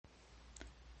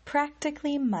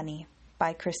Practically Money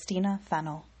by Christina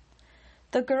Fennell.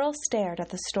 The girl stared at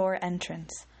the store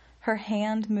entrance. Her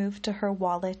hand moved to her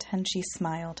wallet and she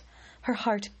smiled. Her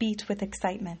heart beat with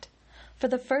excitement. For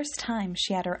the first time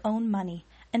she had her own money,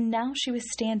 and now she was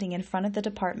standing in front of the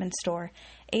department store,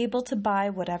 able to buy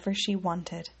whatever she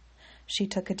wanted. She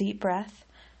took a deep breath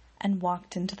and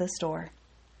walked into the store.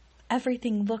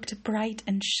 Everything looked bright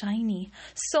and shiny.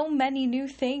 So many new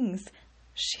things.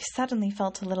 She suddenly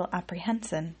felt a little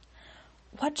apprehensive.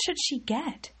 What should she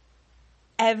get?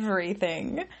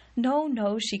 Everything.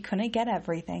 No, she couldn't get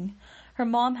everything. Her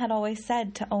mom had always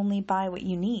said to only buy what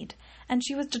you need, and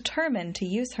she was determined to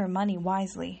use her money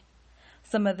wisely.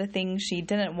 Some of the things she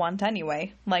didn't want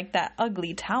anyway, like that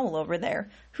ugly towel over there.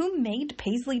 Who made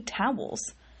paisley towels?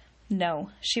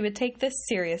 No, she would take this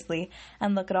seriously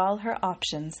and look at all her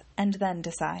options and then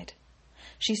decide.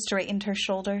 She straightened her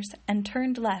shoulders and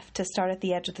turned left to start at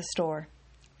the edge of the store.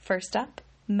 First up,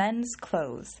 men's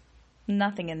clothes.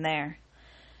 Nothing in there.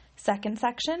 Second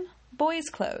section, boys'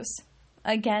 clothes.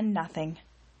 Again, nothing.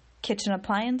 Kitchen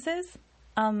appliances?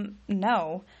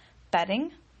 No.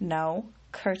 Bedding? No.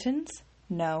 Curtains?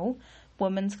 No.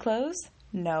 Women's clothes?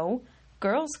 No.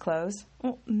 Girls' clothes?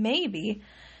 Well, maybe.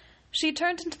 She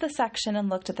turned into the section and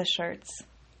looked at the shirts.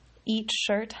 Each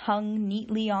shirt hung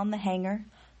neatly on the hanger.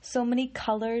 So many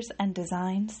colors and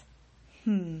designs.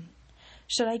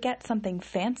 Should I get something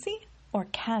fancy or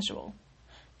casual?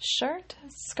 Shirt,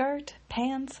 skirt,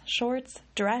 pants, shorts,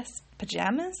 dress,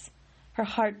 pajamas? Her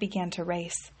heart began to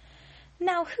race.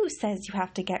 Now who says you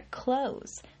have to get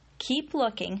clothes? Keep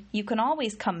looking. You can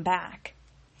always come back.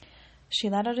 She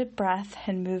let out a breath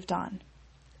and moved on.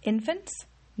 Infants?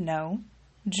 No.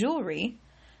 Jewelry?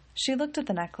 She looked at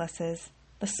the necklaces.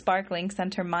 The sparkling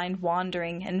sent her mind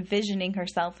wandering, envisioning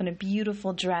herself in a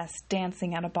beautiful dress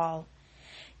dancing at a ball.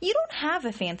 You don't have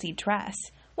a fancy dress.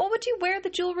 What would you wear the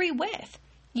jewelry with?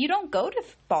 You don't go to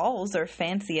balls or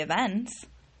fancy events.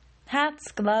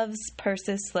 Hats, gloves,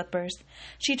 purses, slippers.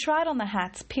 She tried on the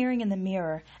hats, peering in the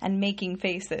mirror and making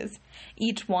faces.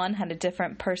 Each one had a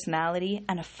different personality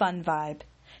and a fun vibe.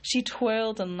 She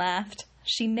twirled and laughed.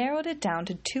 She narrowed it down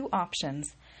to 2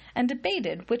 options and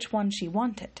debated which one she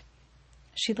wanted.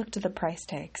 She looked at the price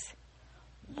tags.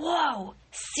 Whoa!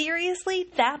 Seriously?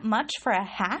 That much for a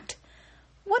hat?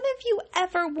 When have you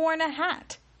ever worn a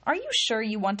hat? Are you sure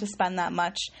you want to spend that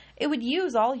much? It would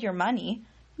use all your money.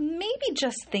 Maybe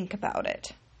just think about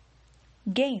it.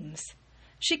 Games.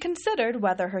 She considered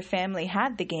whether her family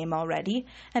had the game already,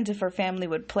 and if her family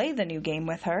would play the new game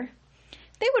with her.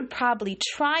 They would probably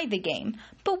try the game,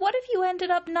 but what if you ended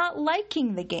up not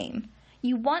liking the game?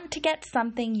 You want to get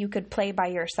something you could play by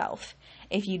yourself.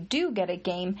 If you do get a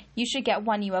game, you should get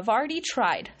one you have already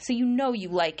tried, so you know you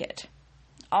like it.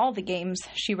 All the games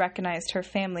she recognized her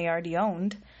family already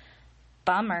owned.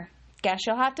 Bummer. Guess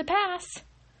you'll have to pass.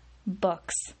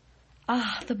 Books.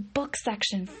 The book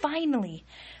section, finally.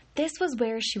 This was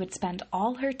where she would spend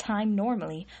all her time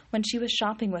normally when she was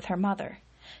shopping with her mother.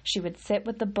 She would sit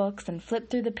with the books and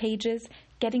flip through the pages,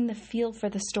 getting the feel for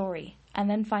the story, and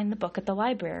then find the book at the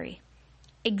library.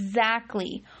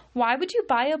 Exactly. Why would you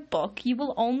buy a book you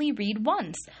will only read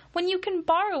once when you can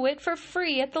borrow it for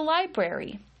free at the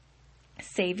library?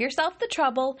 Save yourself the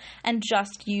trouble and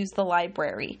just use the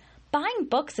library. Buying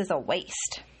books is a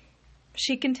waste.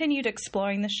 She continued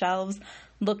exploring the shelves,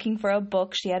 looking for a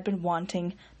book she had been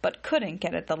wanting but couldn't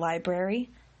get at the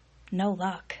library. No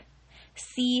luck.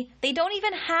 See, they don't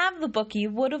even have the book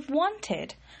you would have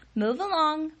wanted. Move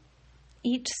along.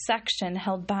 Each section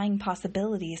held buying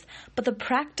possibilities, but the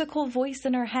practical voice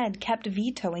in her head kept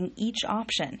vetoing each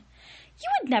option. You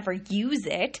would never use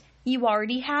it. You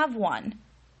already have one.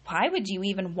 Why would you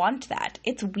even want that?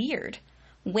 It's weird.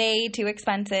 Way too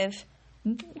expensive.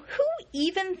 Who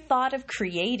even thought of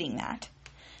creating that?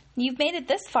 You've made it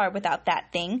this far without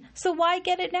that thing, so why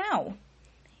get it now?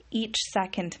 Each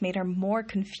second made her more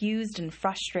confused and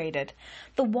frustrated.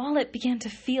 The wallet began to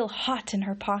feel hot in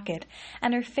her pocket,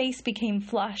 and her face became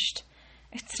flushed.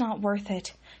 It's not worth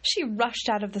it. She rushed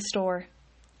out of the store.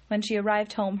 When she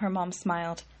arrived home, her mom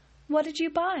smiled. What did you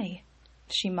buy?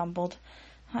 She mumbled.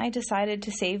 I decided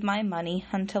to save my money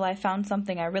until I found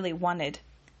something I really wanted.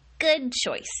 Good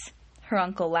choice. Her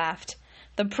uncle laughed.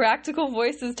 The practical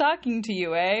voice is talking to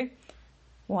you, eh?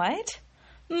 What?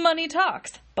 Money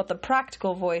talks, but the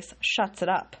practical voice shuts it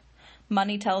up.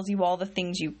 Money tells you all the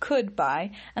things you could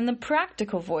buy, and the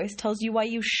practical voice tells you why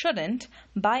you shouldn't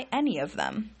buy any of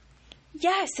them.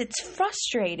 Yes, it's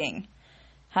frustrating.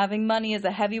 Having money is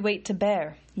a heavy weight to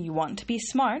bear. You want to be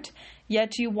smart,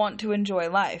 yet you want to enjoy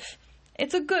life.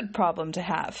 It's a good problem to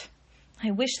have.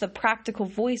 I wish the practical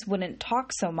voice wouldn't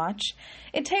talk so much.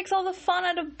 It takes all the fun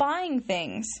out of buying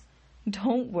things.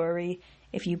 Don't worry.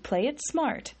 If you play it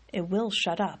smart, it will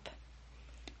shut up.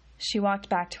 She walked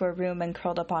back to her room and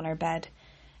curled up on her bed.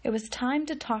 It was time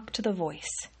to talk to the voice.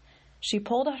 She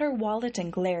pulled out her wallet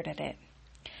and glared at it.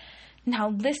 Now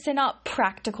listen up,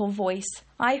 practical voice.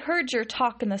 I heard your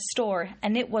talk in the store,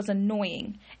 and it was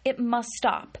annoying. It must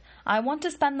stop. I want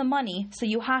to spend the money, so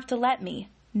you have to let me.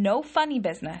 No funny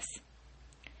business.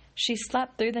 She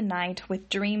slept through the night with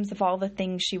dreams of all the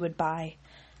things she would buy.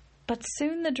 But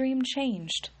soon the dream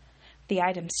changed. The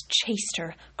items chased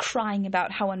her, crying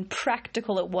about how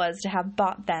unpractical it was to have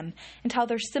bought them, and how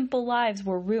their simple lives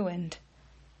were ruined.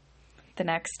 The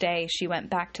next day she went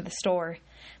back to the store,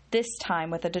 this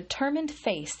time with a determined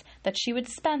face that she would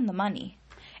spend the money.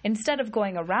 Instead of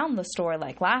going around the store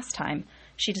like last time,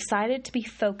 she decided to be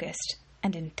focused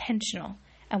and intentional,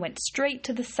 and went straight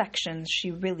to the sections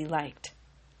she really liked.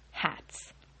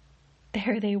 Hats.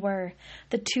 There they were,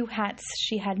 the 2 hats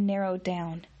she had narrowed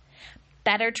down.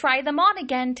 Better try them on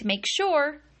again to make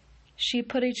sure. She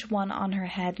put each one on her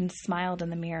head and smiled in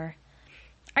the mirror.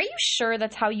 Are you sure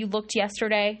that's how you looked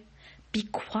yesterday? Be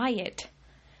quiet.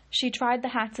 She tried the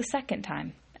hats a second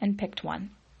time and picked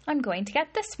one. I'm going to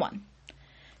get this one.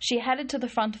 She headed to the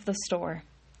front of the store.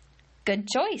 Good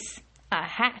choice. A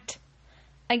hat.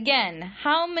 Again,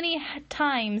 how many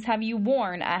times have you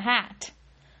worn a hat?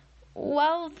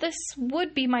 Well, this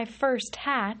would be my first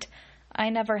hat. I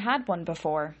never had one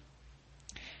before.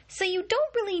 So you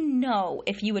don't really know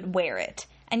if you would wear it,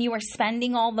 and you are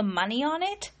spending all the money on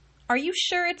it? Are you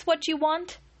sure it's what you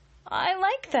want? I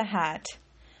like the hat.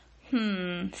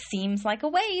 Seems like a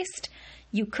waste.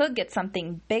 You could get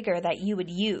something bigger that you would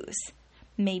use.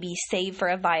 Maybe save for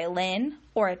a violin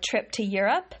or a trip to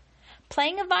Europe.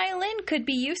 Playing a violin could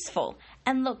be useful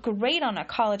and look great on a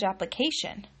college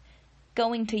application.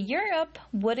 Going to Europe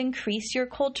would increase your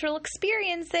cultural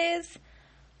experiences.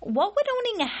 What would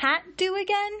owning a hat do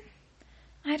again?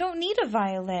 I don't need a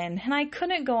violin, and I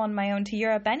couldn't go on my own to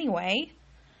Europe anyway.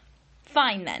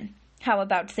 Fine then. How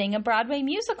about seeing a Broadway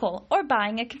musical or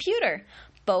buying a computer?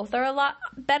 Both are a lot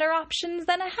better options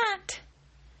than a hat.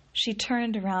 She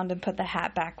turned around and put the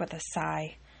hat back with a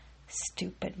sigh.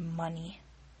 Stupid money.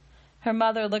 Her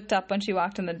mother looked up when she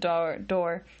walked in the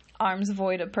door, arms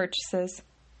void of purchases.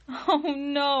 Oh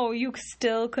no, you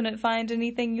still couldn't find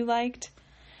anything you liked?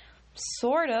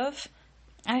 Sort of.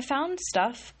 I found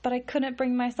stuff, but I couldn't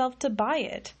bring myself to buy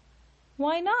it.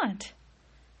 Why not?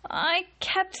 I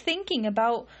kept thinking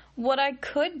about what I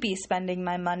could be spending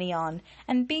my money on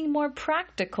and being more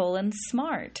practical and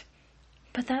smart.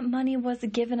 But that money was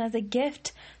given as a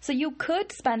gift, so you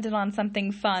could spend it on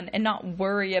something fun and not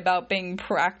worry about being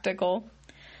practical.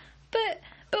 But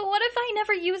what if I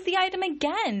never use the item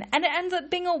again and it ends up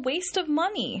being a waste of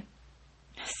money?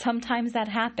 Sometimes that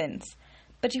happens,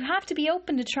 but you have to be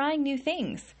open to trying new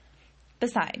things.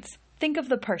 Besides, think of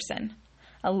the person.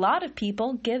 A lot of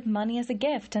people give money as a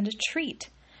gift and a treat.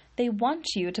 They want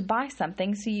you to buy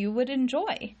something so you would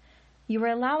enjoy. You are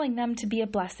allowing them to be a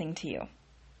blessing to you.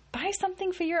 Buy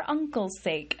something for your uncle's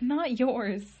sake, not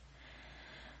yours.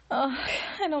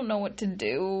 I don't know what to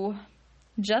do.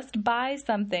 Just buy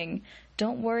something.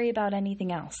 Don't worry about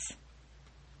anything else.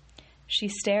 She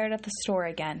stared at the store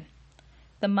again.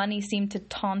 The money seemed to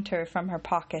taunt her from her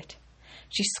pocket.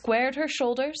 She squared her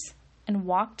shoulders and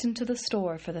walked into the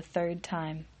store for the 3rd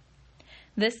time.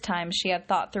 This time she had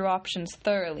thought through options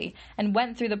thoroughly and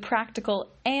went through the practical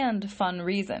and fun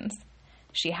reasons.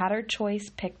 She had her choice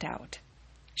picked out.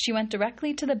 She went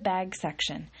directly to the bag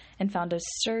section and found a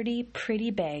sturdy,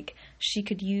 pretty bag she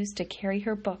could use to carry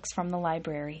her books from the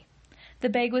library. The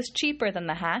bag was cheaper than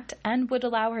the hat and would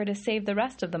allow her to save the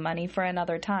rest of the money for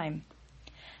another time.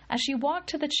 As she walked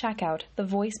to the checkout, the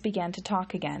voice began to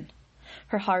talk again.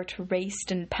 Her heart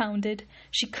raced and pounded.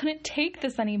 She couldn't take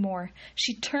this anymore.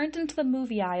 She turned into the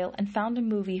movie aisle and found a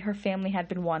movie her family had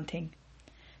been wanting.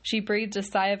 She breathed a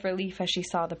sigh of relief as she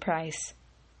saw the price.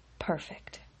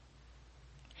 Perfect.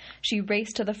 She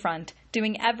raced to the front,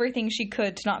 doing everything she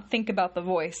could to not think about the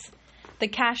voice. The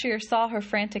cashier saw her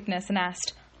franticness and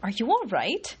asked, "Are you all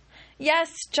right?"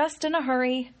 "Yes, just in a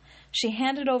hurry." She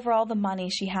handed over all the money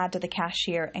she had to the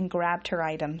cashier and grabbed her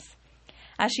items.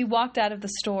 As she walked out of the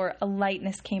store, a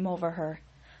lightness came over her.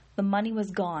 The money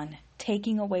was gone,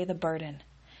 taking away the burden.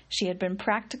 She had been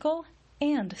practical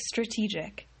and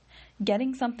strategic,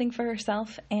 getting something for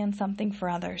herself and something for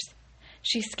others.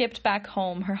 She skipped back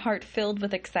home, her heart filled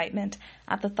with excitement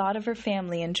at the thought of her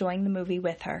family enjoying the movie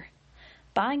with her.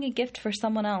 Buying a gift for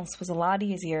someone else was a lot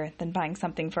easier than buying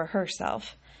something for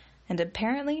herself, and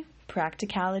apparently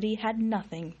practicality had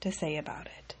nothing to say about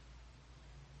it.